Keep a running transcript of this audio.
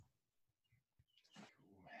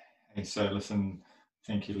Hey, so listen,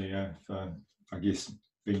 thank you, Leo, for, I guess,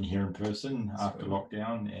 being here in person after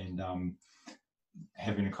lockdown and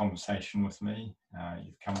having a conversation with me.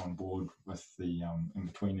 You've come on board with the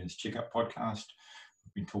In-Betweeners Checkup podcast.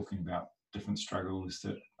 We've been talking about different struggles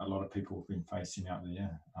that a lot of people have been facing out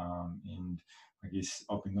there. And I guess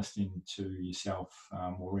I've been listening to yourself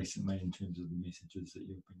more recently in terms of the messages that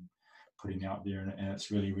you've been putting out there, and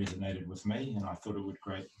it's really resonated with me. And I thought it would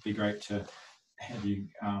be great to have you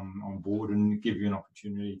on board and give you an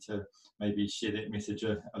opportunity to maybe share that message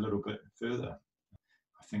a little bit further.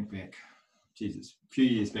 I think back, Jesus, a few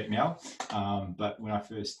years back now, but when I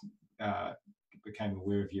first became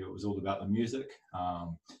aware of you, it was all about the music,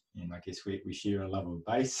 and I guess we share a love of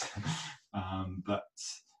bass, but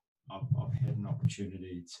I've had an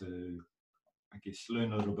opportunity to, I guess,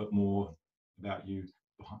 learn a little bit more about you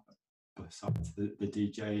besides the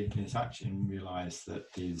DJ and such, and realise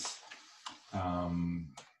that there's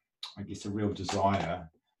I guess a real desire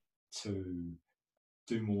to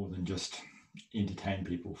do more than just entertain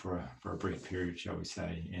people for a brief period, shall we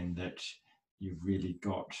say, and that you've really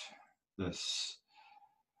got this,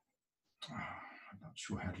 I'm not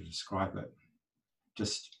sure how to describe it,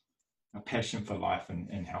 just a passion for life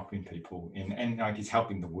and helping people, and I guess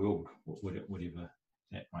helping the world, whatever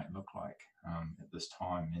that might look like at this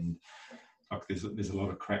time. And like there's a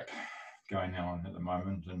lot of crap going on at the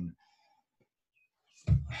moment, and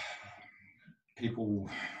people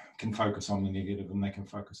can focus on the negative and they can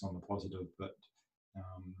focus on the positive, but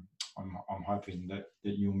I'm hoping that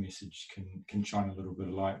your message can shine a little bit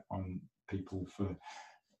of light on people for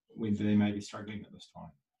when they may be struggling at this time.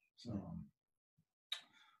 So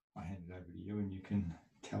I hand it over to you, and you can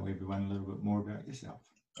tell everyone a little bit more about yourself.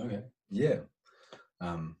 Okay. Yeah.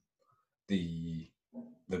 The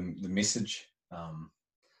message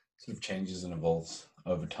sort of changes and evolves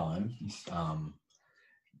over time. Yes.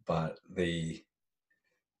 But the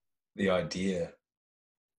idea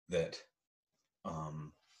that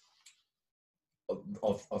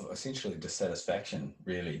of essentially dissatisfaction,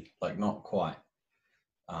 really, like not quite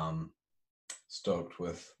stoked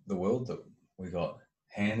with the world that we got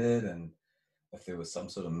handed, and if there was some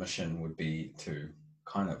sort of mission, would be to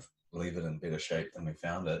kind of leave it in better shape than we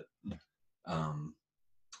found it.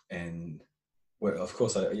 And well, of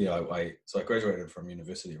course, I graduated from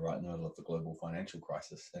university right in the middle of the global financial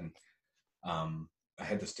crisis, and I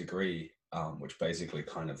had this degree which basically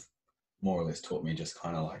kind of more or less taught me just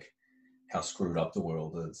kind of like how screwed up the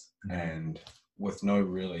world is, and with no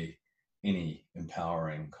really any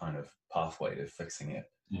empowering kind of pathway to fixing it.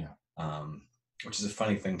 Which is a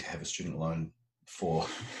funny thing to have a student loan for.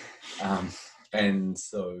 And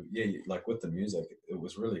so, like with the music, it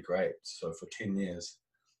was really great. So for 10 years,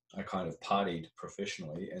 I kind of partied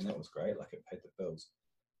professionally, and that was great. Like it paid the bills.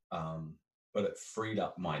 But it freed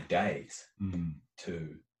up my days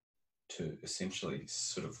to essentially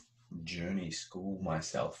sort of journey school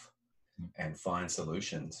myself and find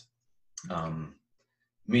solutions,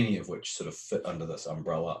 many of which sort of fit under this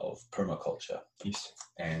umbrella of permaculture. Yes.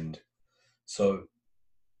 And so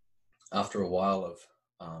after a while of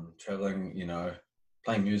traveling,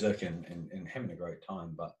 playing music and having a great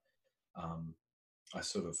time, but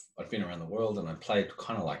I'd been around the world, and I played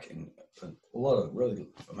kind of like in a lot of really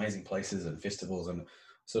amazing places and festivals, and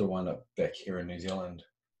sort of wound up back here in New Zealand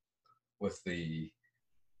with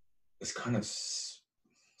this kind of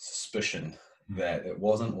suspicion that it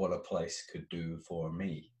wasn't what a place could do for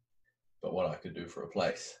me, but what I could do for a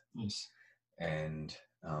place. Yes. And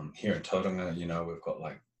here in Tauranga, we've got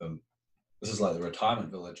like this is like the retirement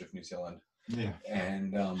village of New Zealand. Yeah.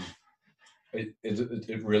 And it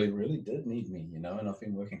really, really did need me, and I've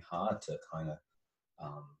been working hard to kind of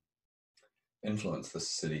influence the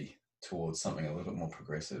city towards something a little bit more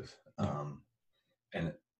progressive.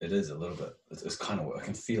 And it is a little bit, it's kind of, I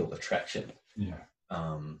can feel the traction.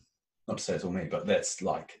 Not to say it's all me, but that's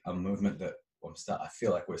like a movement that I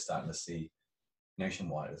feel like we're starting to see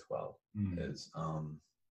nationwide as well. Is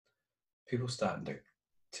people starting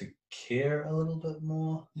to care a little bit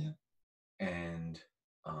more, and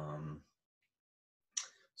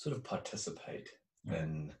sort of participate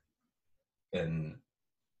in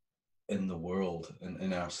the world,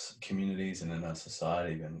 in our communities and in our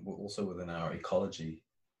society, and also within our ecology.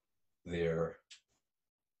 There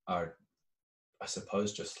are, I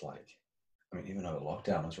suppose, just like, even though the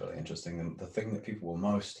lockdown was really interesting, the thing that people were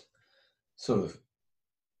most sort of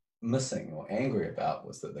missing or angry about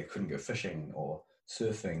was that they couldn't go fishing or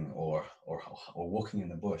surfing or walking in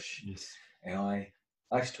the bush. Yes. And I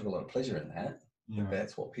actually took a lot of pleasure in that.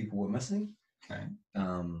 That's what people were missing. Okay.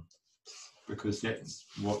 because that's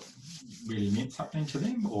what really meant something to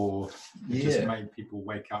them, or it Yeah. just made people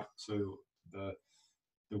wake up to the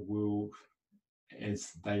world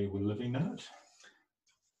as they were living in it?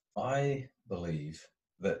 I believe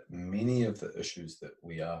that many of the issues that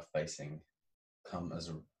we are facing come as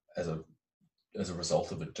a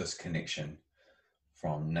result of a disconnection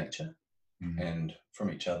from nature and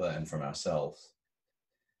from each other and from ourselves.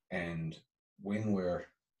 And when we're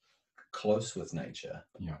close with nature,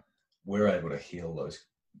 we're able to heal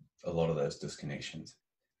a lot of those disconnections.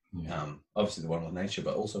 Obviously the one with nature,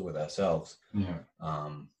 but also with ourselves.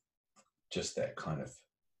 Just that kind of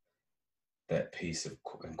that peace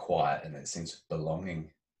and quiet and that sense of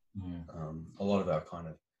belonging. A lot of our kind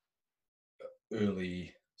of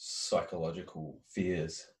early psychological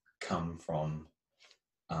fears come from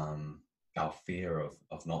our fear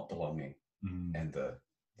of not belonging and the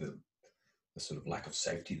sort of lack of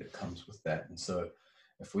safety that comes with that. And so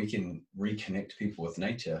if we can reconnect people with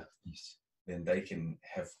nature, then they can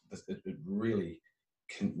have this, it really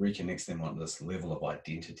reconnects them on this level of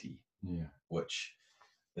identity, which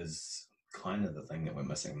is kind of the thing that we're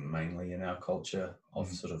missing mainly in our culture of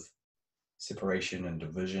sort of separation and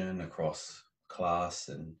division across class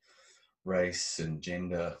and race and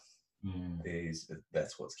gender.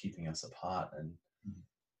 That's what's keeping us apart, and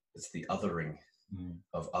it's the othering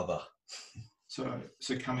of other.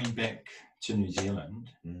 So coming back to New Zealand,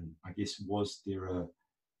 I guess, was there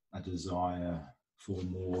a desire for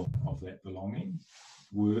more of that belonging?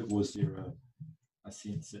 Was there a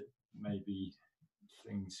sense that maybe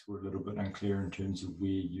things were a little bit unclear in terms of where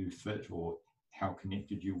you fit or how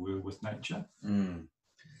connected you were with nature?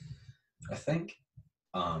 I think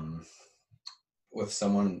with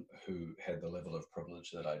someone who had the level of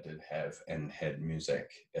privilege that I did have and had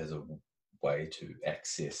music as a way to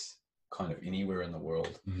access kind of anywhere in the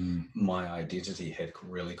world, my identity had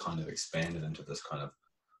really kind of expanded into this kind of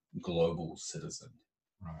global citizen.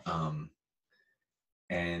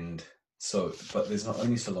 And so, but there's not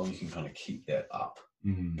only so long you can kind of keep that up,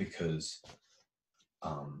 because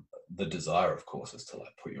the desire, of course, is to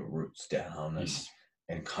like put your roots down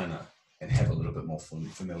and kind of and have a little bit more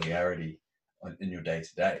familiarity in your day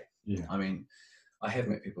to day. I mean, I have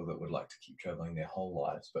met people that would like to keep traveling their whole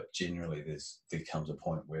lives, but generally there comes a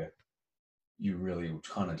point where you really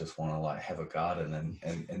kind of just want to like have a garden,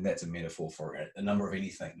 and that's a metaphor for a number of any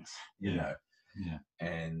things, you know.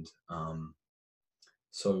 And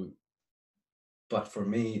so, but for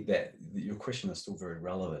me, that your question is still very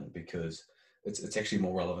relevant, because it's actually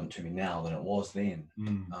more relevant to me now than it was then.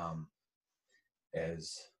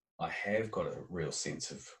 As I have got a real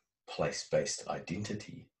sense of place-based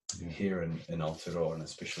identity here in Aotearoa, and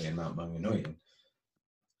especially in Mount Maunganui. And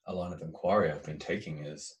a line of inquiry I've been taking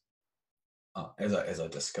is, as I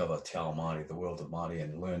discover Te Ao Māori, the world of Māori,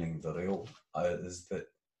 and learning the reo, is that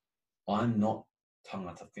I'm not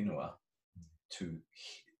tangata whenua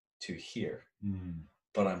to here,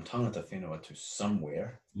 but I'm tangata whenua to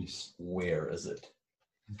somewhere. Where is it?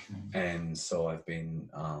 And so I've been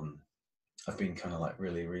kind of like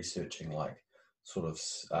really researching like sort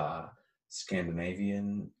of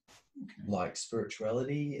Scandinavian like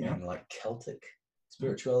spirituality and like Celtic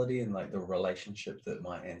spirituality, and like the relationship that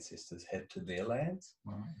my ancestors had to their lands.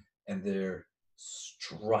 And they're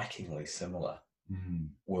strikingly similar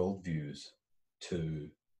worldviews to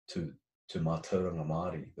Mātauranga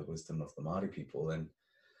Māori, the wisdom of the Māori people. And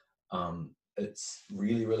it's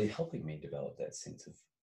really, really helping me develop that sense of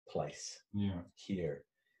place here.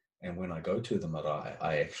 And when I go to the marae,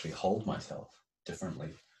 I actually hold myself differently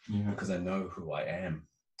because I know who I am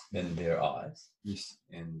in their eyes.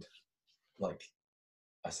 And like,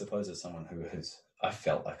 I suppose as someone who I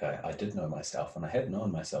felt like I did know myself, and I had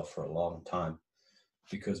known myself for a long time,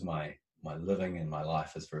 because my living and my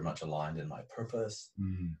life is very much aligned in my purpose.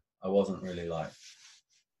 I wasn't really like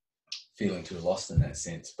feeling too lost in that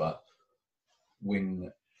sense. But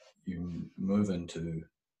when you move into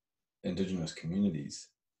Indigenous communities,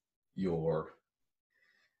 your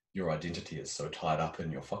identity is so tied up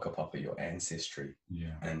in your whakapapa, your ancestry.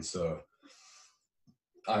 And so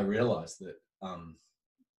I realized that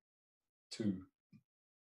to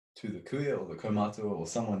the kuia or the kaumātua or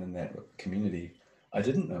someone in that community, I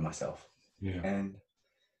didn't know myself. And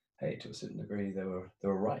hey, to a certain degree, they were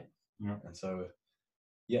right. And so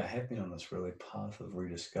I have been on this really path of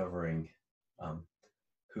rediscovering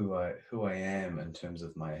who I am in terms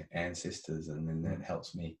of my ancestors, and then that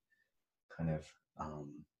helps me kind of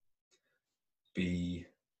be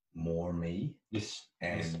more me.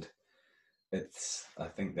 And I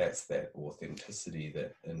think that's that authenticity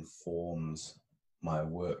that informs my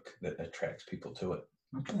work that attracts people to it.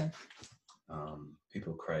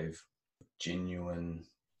 People crave genuine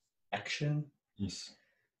action. Yes.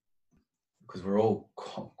 Because we're all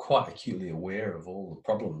quite acutely aware of all the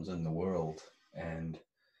problems in the world, and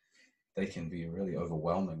they can be really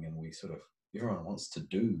overwhelming, and everyone wants to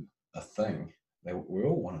do a thing. We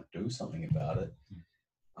all want to do something about it.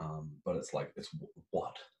 But it's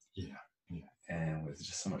what? Yeah. And there's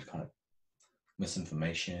just so much kind of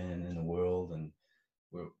misinformation in the world, and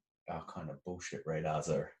our kind of bullshit radars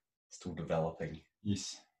are still developing.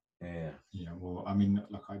 Yes. Yeah. Well, I mean,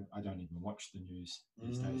 look, I don't even watch the news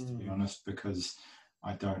these days, to be honest, because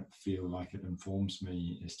I don't feel like it informs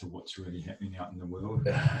me as to what's really happening out in the world.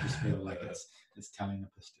 I just feel like it's telling a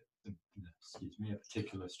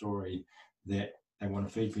particular story that they want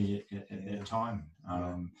to feed me at that time.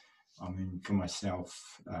 I mean, for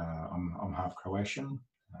myself, I'm half Croatian.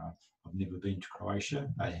 I've never been to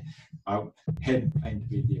Croatia. I had planned to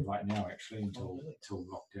be there right now, actually, until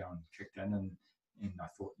lockdown kicked in, and I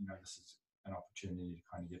thought, this is an opportunity to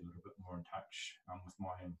kind of get a little bit more in touch with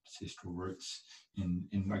my ancestral roots, and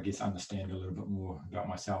I guess understand a little bit more about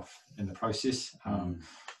myself in the process. I'm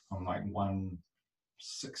like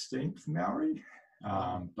 1/16 Maori,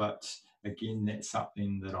 but again, that's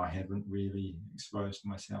something that I haven't really exposed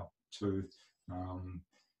myself to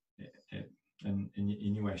in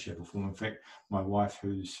any way, shape or form. In fact, my wife,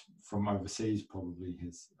 who's from overseas, probably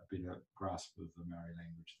has a better grasp of the Maori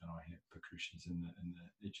language than I have, because she's in the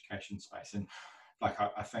education space. And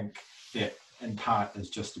I think that in part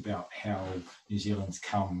is just about how New Zealand's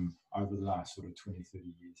come over the last sort of 20,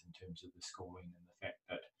 30 years in terms of the schooling, and the fact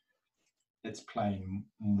that it's playing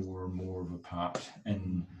more and more of a part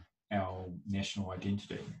in our national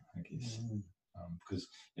identity, I guess. Because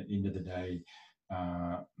at the end of the day,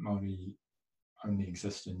 Māori only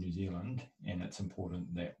exist in New Zealand, and it's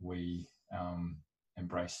important that we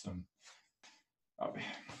embrace them.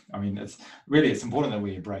 I mean, it's important that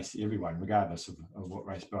we embrace everyone, regardless of what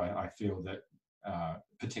race, but I feel that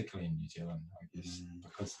particularly in New Zealand, I guess,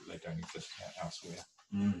 because they don't exist elsewhere.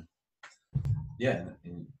 Yeah,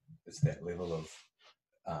 and it's that level of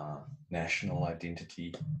national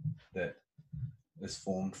identity that is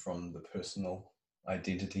formed from the personal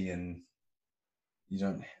identity, and you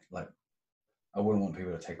don't I wouldn't want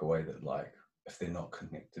people to take away that if they're not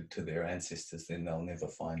connected to their ancestors, then they'll never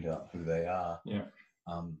find out who they are. Yeah.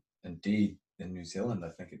 Indeed, in New Zealand,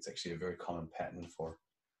 I think it's actually a very common pattern for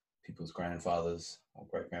people's grandfathers or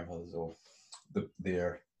great grandfathers or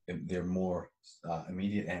their more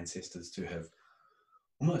immediate ancestors to have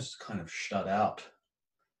almost kind of shut out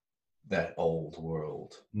that old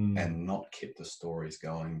world and not kept the stories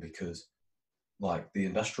going, because the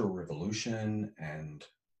Industrial Revolution and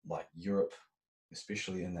Europe,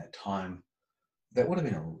 especially in that time, that would have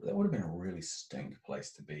been a really stink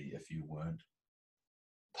place to be if you weren't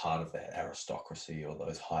part of that aristocracy or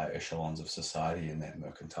those higher echelons of society in that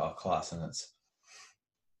mercantile class. And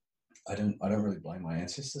I don't really blame my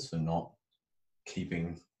ancestors for not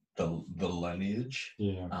keeping the lineage.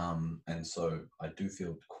 Yeah. And so I do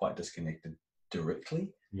feel quite disconnected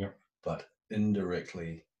directly. Yeah. But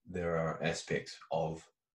indirectly, there are aspects of,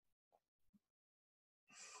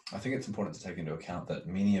 I think it's important to take into account that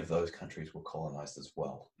many of those countries were colonized as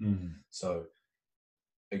well. So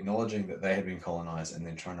acknowledging that they had been colonized and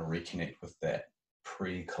then trying to reconnect with that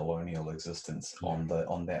pre-colonial existence on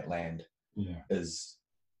that land is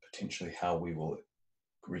potentially how we will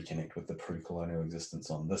reconnect with the pre-colonial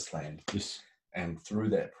existence on this land. Yes. And through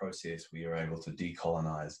that process, we are able to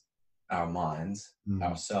decolonize our minds,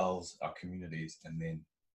 ourselves, our communities, and then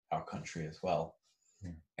our country as well.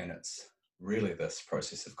 And it's really this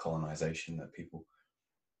process of colonization that people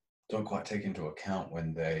don't quite take into account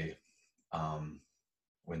when they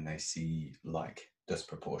see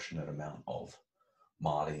disproportionate amount of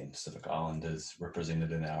Māori and Pacific Islanders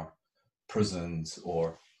represented in our prisons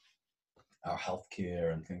or our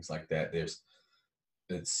healthcare and things like that.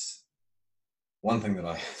 It's one thing that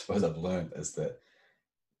I suppose I've learned is that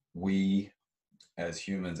we as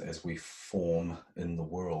humans, as we form in the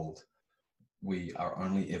world, we are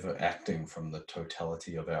only ever acting from the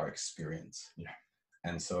totality of our experience. Yeah.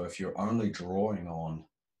 And so if you're only drawing on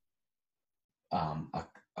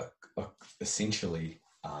essentially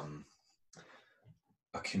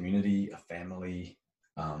a community, a family,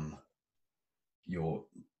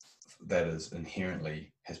 that is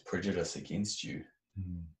inherently has prejudice against you,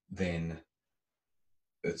 then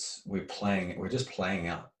we're just playing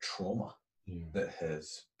out trauma that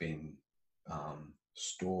has been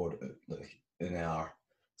stored in our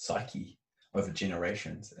psyche over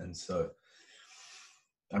generations. And so,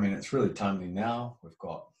 I mean, it's really timely now.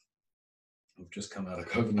 We've just come out of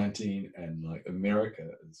COVID-19, and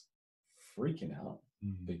America is freaking out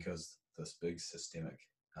because this big systemic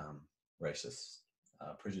racist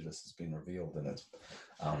prejudice has been revealed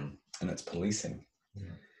in its policing.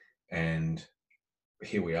 Yeah. And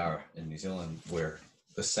here we are in New Zealand where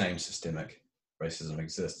the same systemic racism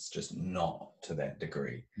exists, just not to that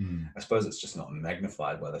degree. I suppose it's just not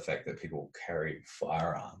magnified by the fact that people carry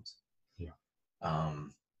firearms. Yeah.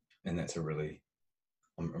 And that's a really,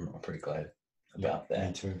 I'm pretty glad about that.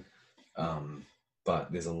 Me too.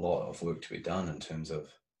 But there's a lot of work to be done in terms of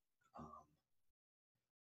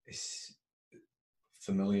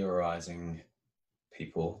familiarizing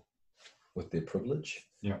people with their privilege,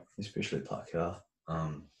 especially Pākehā.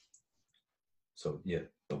 So yeah,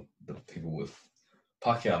 the people with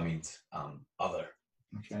Pākehā means other,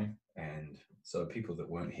 and so people that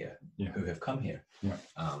weren't here, who have come here.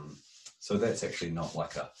 So that's actually not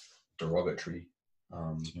like a derogatory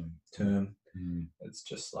term. It's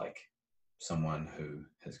just like someone who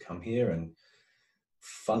has come here, and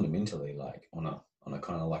fundamentally, like on a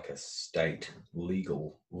kind of like a state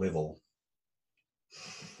legal level,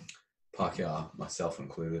 Pākehā, myself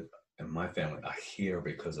included, and my family are here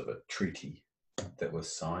because of a treaty that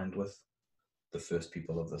was signed with the first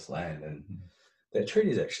people of this land, and that treaty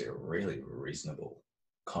is actually a really reasonable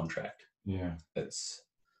contract. Yeah, it's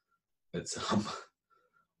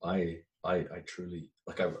I truly,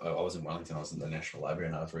 like, I was in Wellington, I was in the National Library,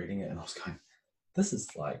 and I was reading it, and I was going, this is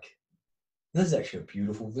actually a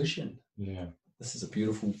beautiful vision. Yeah, this is a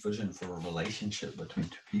beautiful vision for a relationship between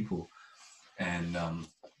two people, and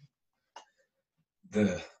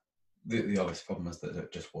the obvious problem is that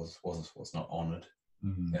it just was not honoured,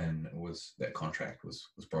 and that contract was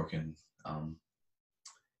broken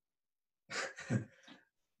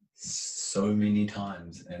so many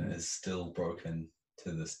times, and is still broken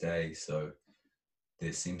to this day. So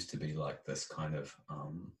there seems to be like this kind of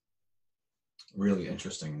really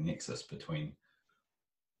interesting nexus between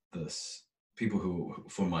this people who,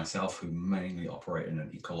 for myself, who mainly operate in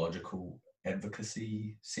an ecological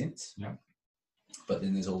advocacy sense. Yeah. But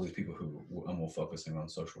then there's all these people who are more focusing on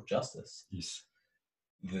social justice. Yes.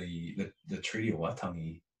 The Treaty of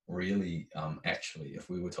Waitangi really, actually, if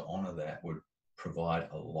we were to honour that, would provide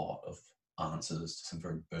a lot of answers to some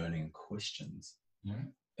very burning questions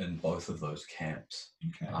in both of those camps.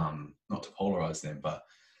 Okay. Not to polarize them, but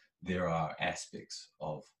there are aspects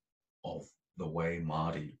of the way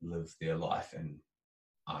Māori live their life and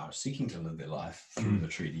are seeking to live their life through the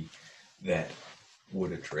treaty that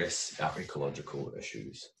would address our ecological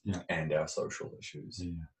issues and our social issues.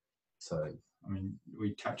 Yeah. So, I mean,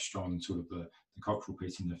 we touched on sort of the cultural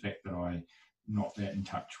piece and the fact that I'm not that in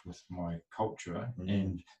touch with my culture.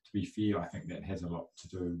 And to be fair, I think that has a lot to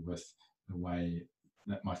do with the way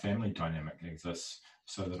that my family dynamic exists,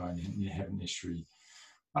 so that I haven't necessarily,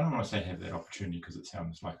 I don't want to say have that opportunity because it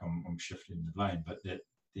sounds like I'm shifting the blame, but that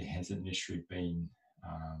there hasn't necessarily been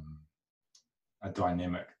a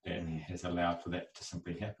dynamic that has allowed for that to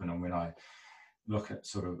simply happen. And when I look at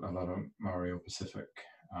sort of a lot of Maori or Pacific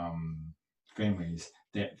families,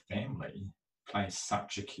 that family plays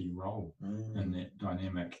such a key role in that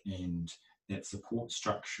dynamic and that support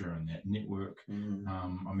structure and that network.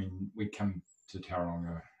 I mean, we come to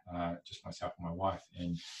Tauranga, just myself and my wife,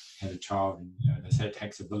 and had a child, and they say it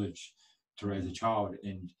takes a village to raise a child,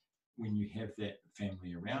 and when you have that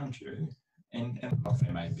family around you, and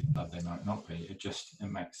they may be, but they might not be, it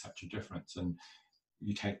makes such a difference. And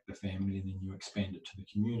you take the family and then you expand it to the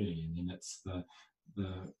community, and then it's the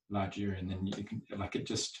large area, and then you can, like, it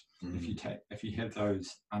just, if you have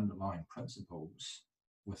those underlying principles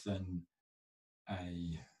within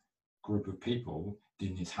a group of people,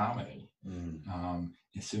 then there's harmony.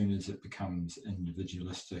 As soon as it becomes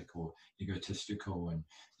individualistic or egotistical, and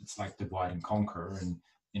it's like divide and conquer, and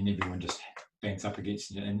everyone just bangs up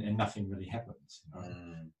against it, and nothing really happens.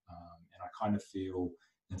 And I kind of feel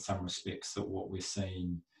in some respects that what we're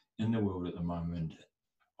seeing in the world at the moment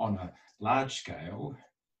on a large scale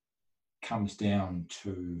comes down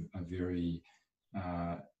to a very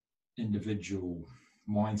individual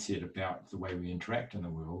mindset about the way we interact in the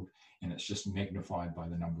world, and it's just magnified by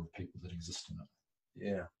the number of people that exist in it.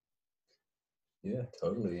 Yeah,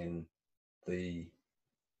 totally. And the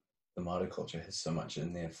Māori culture has so much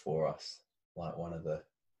in there for us. Like, one of the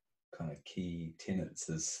kind of key tenets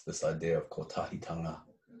is this idea of kotahitanga,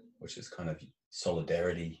 which is kind of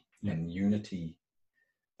solidarity and unity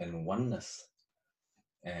and oneness,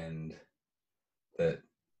 and that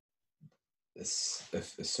as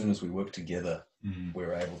soon as we work together,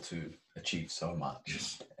 we're able to achieve so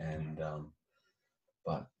much. And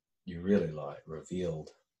but you really like revealed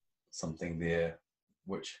something there,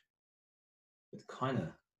 which it kind of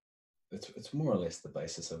it's more or less the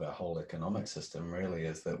basis of our whole economic system, really,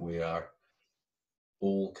 is that we are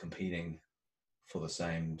all competing for the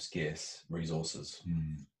same scarce resources.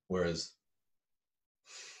 Whereas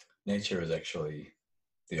nature is actually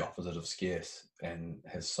the opposite of scarce and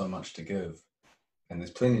has so much to give. And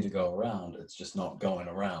there's plenty to go around. It's just not going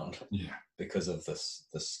around because of this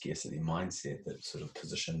scarcity mindset that sort of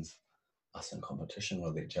positions us in competition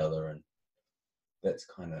with each other. And that's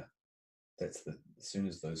as soon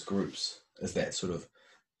as those groups, as that sort of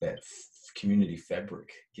that community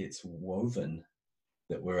fabric gets woven,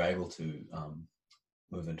 that we're able to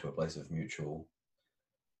move into a place of mutual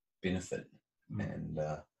benefit. And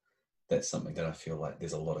that's something that I feel like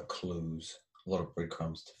there's a lot of clues, a lot of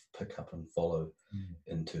breadcrumbs to pick up and follow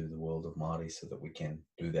into the world of Māori so that we can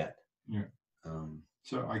do that.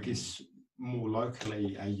 So I guess more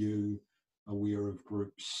locally, are you aware of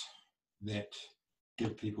groups that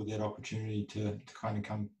give people that opportunity to kind of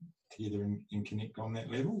come together and connect on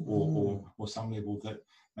that level, or some level that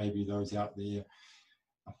maybe those out there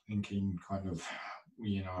are thinking kind of,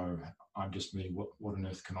 I'm just me, what on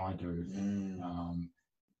earth can I do?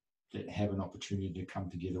 That have an opportunity to come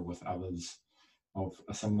together with others of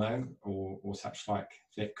a similar or such like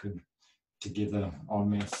that could together en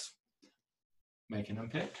masse make an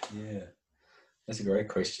impact? Yeah, that's a great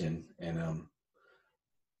question, and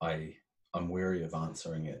I'm wary of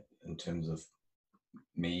answering it in terms of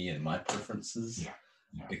me and my preferences,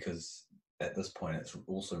 because at this point it's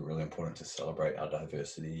also really important to celebrate our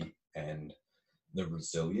diversity and the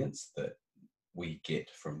resilience that we get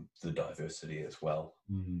from the diversity as well.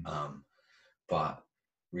 But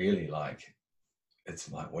really, like, it's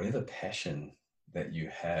like whatever passion that you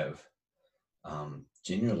have,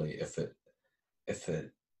 generally, if it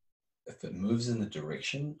moves in the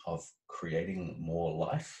direction of creating more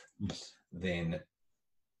life, then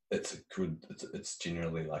it's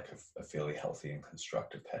generally like a fairly healthy and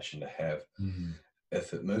constructive passion to have.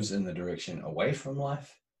 If it moves in the direction away from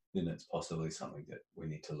life, then it's possibly something that we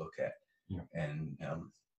need to look at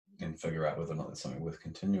and figure out whether or not it's something worth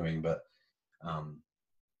continuing. But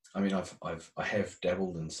I mean, I have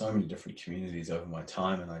dabbled in so many different communities over my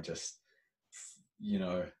time, and I just,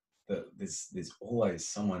 that there's always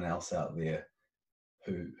someone else out there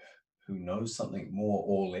who knows something more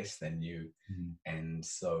or less than you, and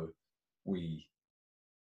so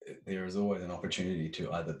there is always an opportunity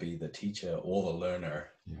to either be the teacher or the learner,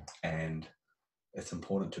 and it's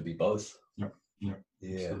important to be both.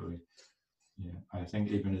 Absolutely. I think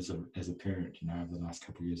even as a parent, over the last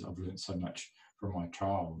couple of years, I've learned so much from my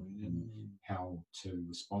child and how to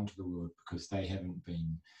respond to the world, because they haven't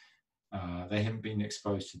been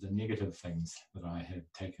exposed to the negative things that I have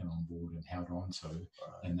taken on board and held on to,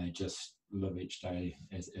 and they just live each day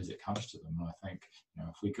as it comes to them. And I think,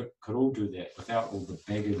 if we could all do that without all the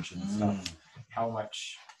baggage and stuff, how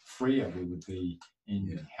much freer we would be,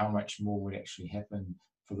 and how much more would actually happen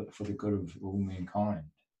for the good of all mankind.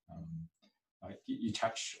 You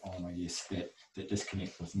touch on, I guess, that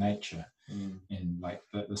disconnect with nature, and like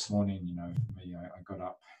this morning, me, I got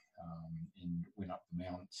up and went up the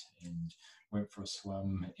mount and went for a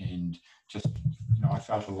swim, and just, I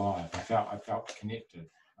felt alive. I felt connected,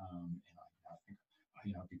 and I think,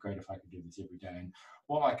 it'd be great if I could do this every day. And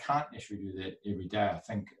while I can't necessarily do that every day, I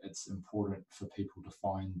think it's important for people to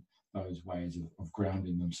find those ways of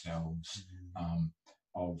grounding themselves,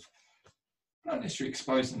 of not necessarily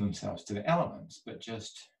exposing themselves to the elements, but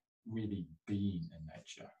just really being in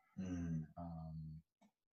nature.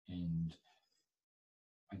 And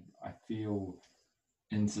I feel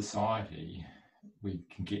in society we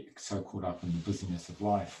can get so caught up in the busyness of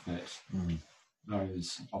life that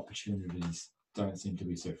those opportunities don't seem to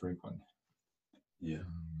be so frequent.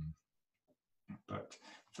 But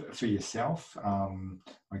for yourself,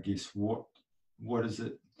 I guess what is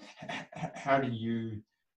it? How do you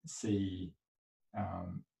see?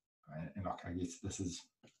 And like, I guess this is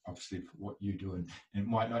obviously what you do, and it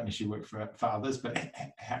might not necessarily work for others, but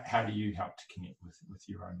how do you help to connect with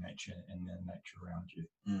your own nature and the nature around you?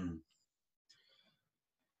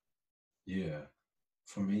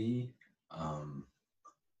 For me,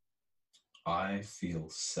 I feel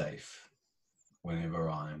safe whenever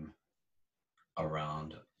I'm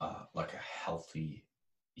around like a healthy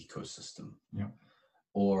ecosystem,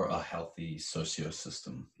 or a healthy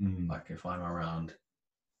socio-system. Like if I'm around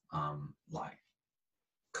like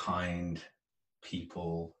kind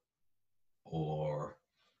people, or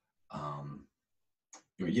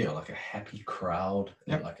like a happy crowd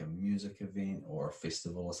at like a music event or a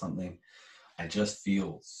festival or something, I just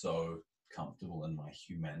feel so comfortable in my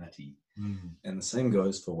humanity. And the same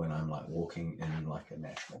goes for when I'm like walking in like a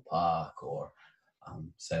national park or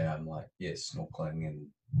say I'm like, snorkeling and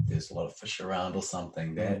there's a lot of fish around or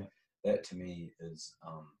something, that to me is,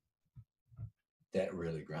 that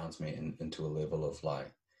really grounds me into a level of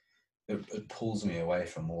like, it pulls me away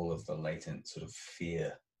from all of the latent sort of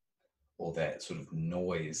fear or that sort of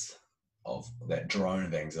noise of that drone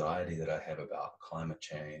of anxiety that I have about climate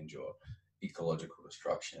change or ecological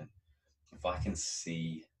destruction. If I can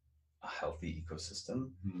see a healthy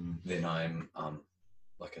ecosystem, then I'm,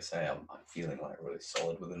 like I say, I'm feeling like really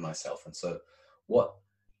solid within myself. And so what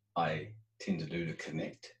I tend to do to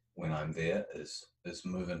connect when I'm there is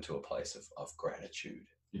move into a place of gratitude.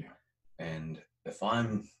 Yeah. And if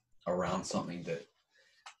I'm around something that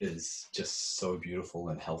is just so beautiful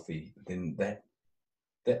and healthy, then that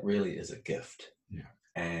really is a gift. Yeah.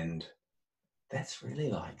 And that's really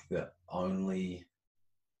like the only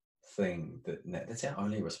thing that's our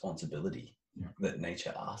only responsibility that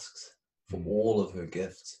nature asks for all of her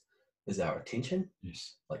gifts is our attention.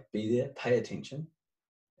 Yes. Like, be there, pay attention,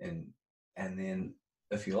 and then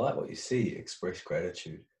if you like what you see, express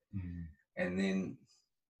gratitude. And then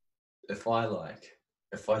if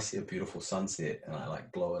I see a beautiful sunset and I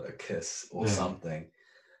like blow it a kiss or something,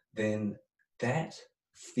 then that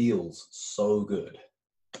feels so good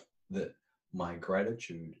that my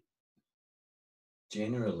gratitude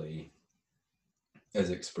generally is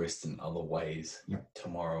expressed in other ways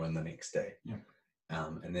tomorrow and the next day.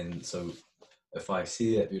 And then so if I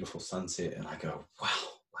see that beautiful sunset and I go, wow,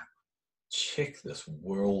 like, check this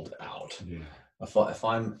world out. If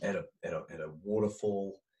I'm at a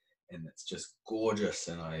waterfall and it's just gorgeous,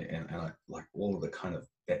 and I like all of the kind of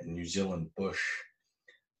that New Zealand bush,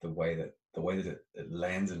 the way that it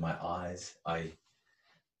lands in my eyes,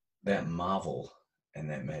 that marvel and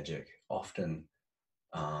that magic often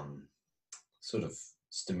sort of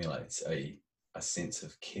stimulates a sense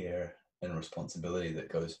of care and responsibility that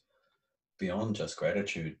goes beyond just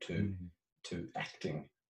gratitude to acting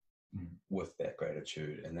with that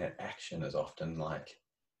gratitude. And that action is often like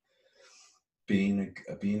being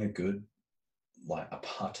a good, like a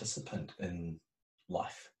participant in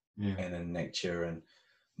life and in nature, and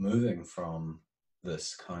moving from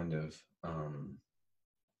this kind of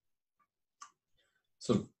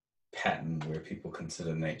sort of pattern where people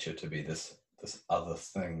consider nature to be this other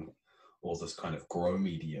thing, or this kind of grow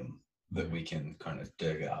medium that we can kind of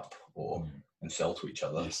dig up or and sell to each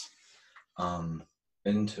other,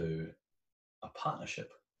 into a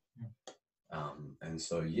partnership. And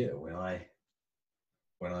so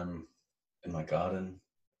when I'm in my garden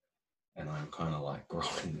and I'm kind of like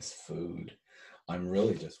growing this food, I'm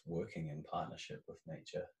really just working in partnership with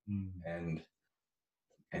nature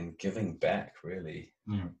and giving back, really.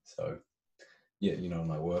 So in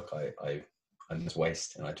my work, I just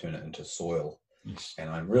waste and I turn it into soil. And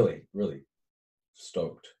I'm really, really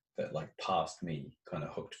stoked that like past me kind of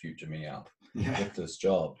hooked future me up with this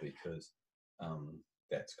job, because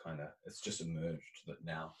that's kind of, it's just emerged that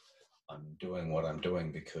now I'm doing what I'm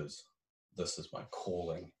doing because this is my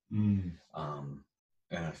calling. And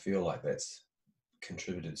I feel like that's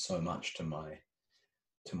contributed so much to my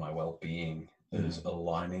well-being, is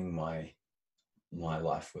aligning my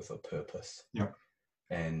life with a purpose.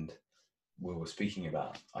 And we were speaking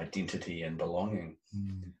about identity and belonging.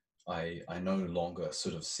 I no longer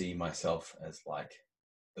sort of see myself as like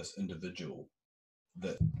this individual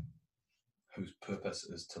whose purpose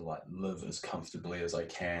is to like live as comfortably as I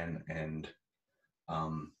can and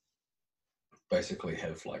basically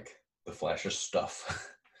have like the flashiest stuff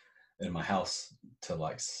in my house to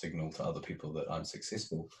like signal to other people that I'm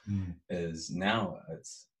successful. Is now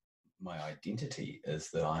it's my identity is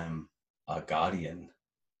that I'm a guardian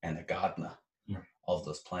and a gardener of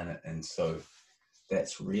this planet. And so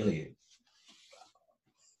that's really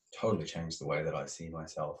totally changed the way that I see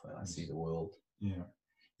myself and I see the world.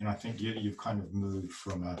 And I think you've kind of moved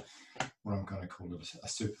from what I'm going to call it a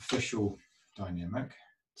superficial dynamic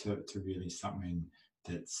to really something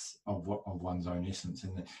that's of one's own essence.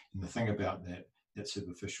 And the thing about that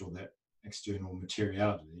superficial, that external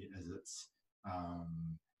materiality, is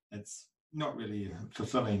it's not really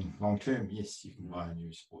fulfilling long term. Yes, you can buy a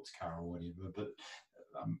new sports car or whatever, but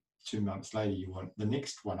 2 months later you want the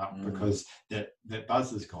next one up because that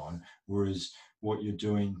buzz is gone. Whereas what you're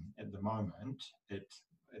doing at the moment,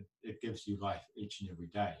 it gives you life each and every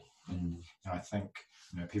day. And I think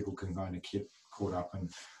people can kind of get caught up in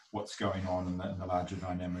what's going on in the larger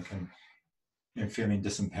dynamic and feeling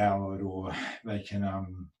disempowered, or they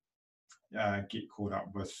can get caught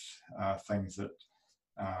up with things that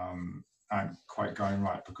aren't quite going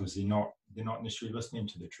right because they're not necessarily listening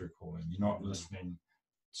to their true calling. They're not listening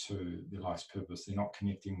to their life's purpose. They're not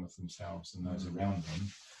connecting with themselves and those around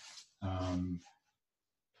them.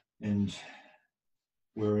 and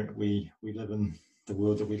we live in the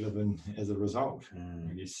world that we live in as a result.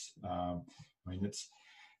 I guess. I mean,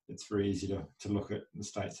 it's very easy to look at the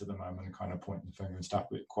States at the moment and kind of point the finger and stuff,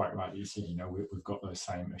 but quite rightly you said, we've got those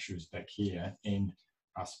same issues back here, and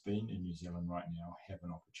us being in New Zealand right now have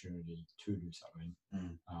an opportunity to do something,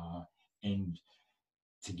 and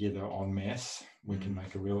together en masse we can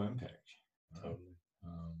make a real impact. Totally.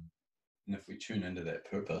 And if we tune into that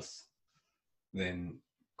purpose, then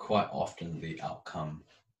quite often the outcome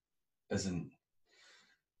isn't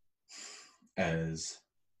as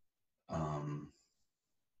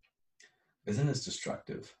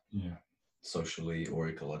destructive, socially or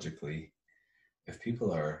ecologically. If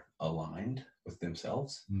people are aligned with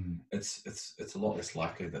themselves, it's a lot less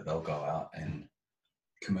likely that they'll go out and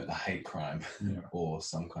commit a hate crime or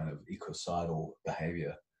some kind of ecocidal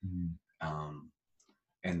behavior.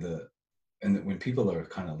 And that when people are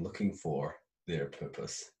kind of looking for their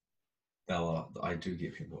purpose, I do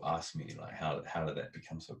get people ask me, like, how did that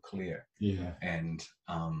become so clear? And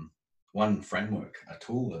one framework, a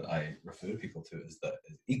tool that I refer people to is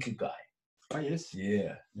ikigai. Oh yes.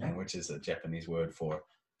 Yeah. And which is a Japanese word for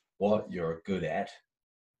what you're good at,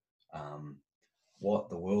 what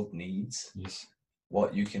the world needs,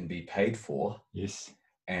 what you can be paid for,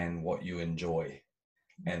 and what you enjoy.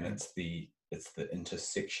 And it's the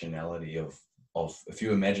intersectionality of if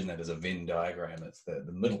you imagine that as a Venn diagram, it's the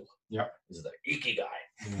middle. Is the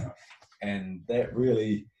ikigai. And that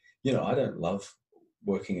really, I don't love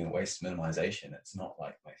working in waste minimization. It's not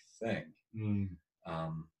like my thing.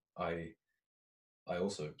 I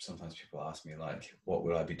also, sometimes people ask me, like, what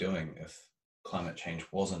would I be doing if climate change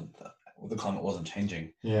the climate wasn't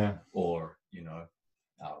changing, or our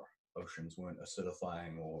oceans weren't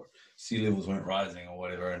acidifying, or sea levels weren't rising, or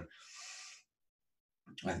whatever. And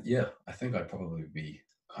I think I'd probably be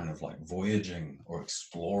kind of like voyaging or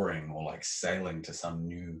exploring or like sailing to some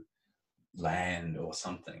new land or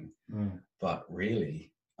something. But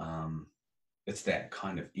really, it's that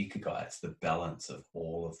kind of ikigai. It's the balance of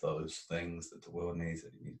all of those things that the world needs,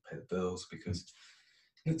 that you need to pay the bills, because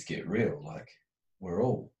let's get real, like we're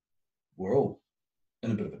all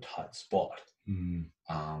in a bit of a tight spot.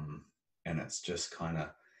 And it's just kind of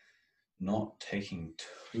not taking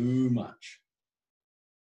too much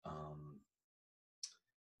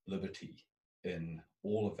liberty in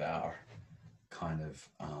all of our kind of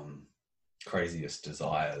craziest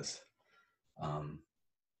desires.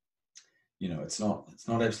 It's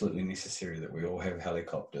not absolutely necessary that we all have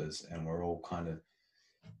helicopters and we're all kind of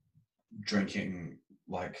drinking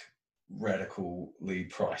like radically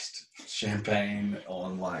priced champagne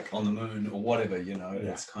on the moon or whatever.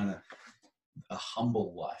 It's kind of a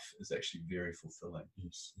humble life is actually very fulfilling.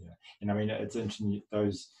 And I mean, it's interesting,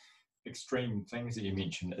 those extreme things that you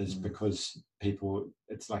mentioned is because people,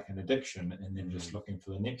 it's like an addiction, and they're just looking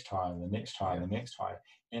for the next high and the next high and the next high.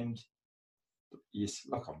 And yes,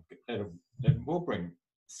 look, it will bring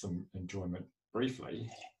some enjoyment briefly,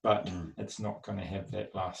 but it's not going to have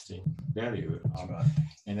that lasting value.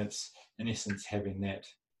 And it's in essence having that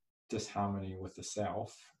disharmony with the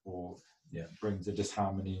self, or brings a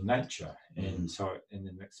disharmony in nature, and then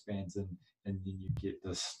it expands, and then you get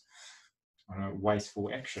this wasteful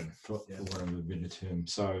action, for want of a better term.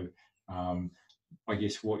 So I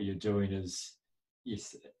guess what you're doing is,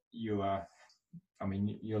 you're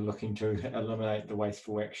looking to eliminate the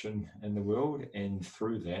wasteful action in the world, and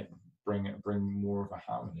through that bring more of a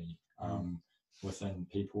harmony within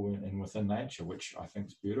people and within nature, which I think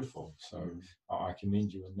is beautiful. So I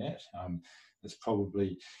commend you in that. It's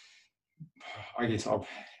probably, I guess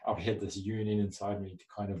I've had this yearning inside me to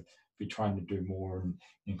kind of be trying to do more,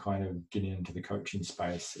 and kind of getting into the coaching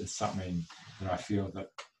space is something that I feel that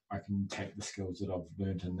I can take the skills that I've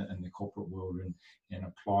learned in the corporate world and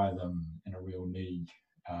apply them in a real need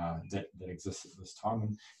that exists at this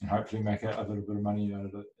time, and hopefully make a little bit of money out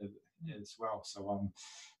of it as well. So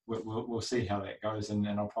we'll see how that goes, and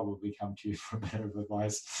I'll probably come to you for a bit of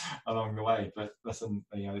advice along the way. But listen,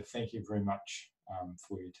 thank you very much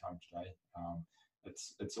for your time today.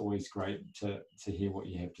 It's always great to hear what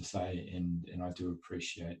you have to say, and I do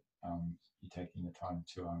appreciate you taking the time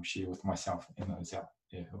to share with myself and those out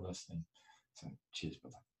there who are listening. So cheers,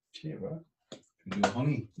 brother. Cheers, bro.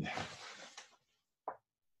 Honey. Yeah.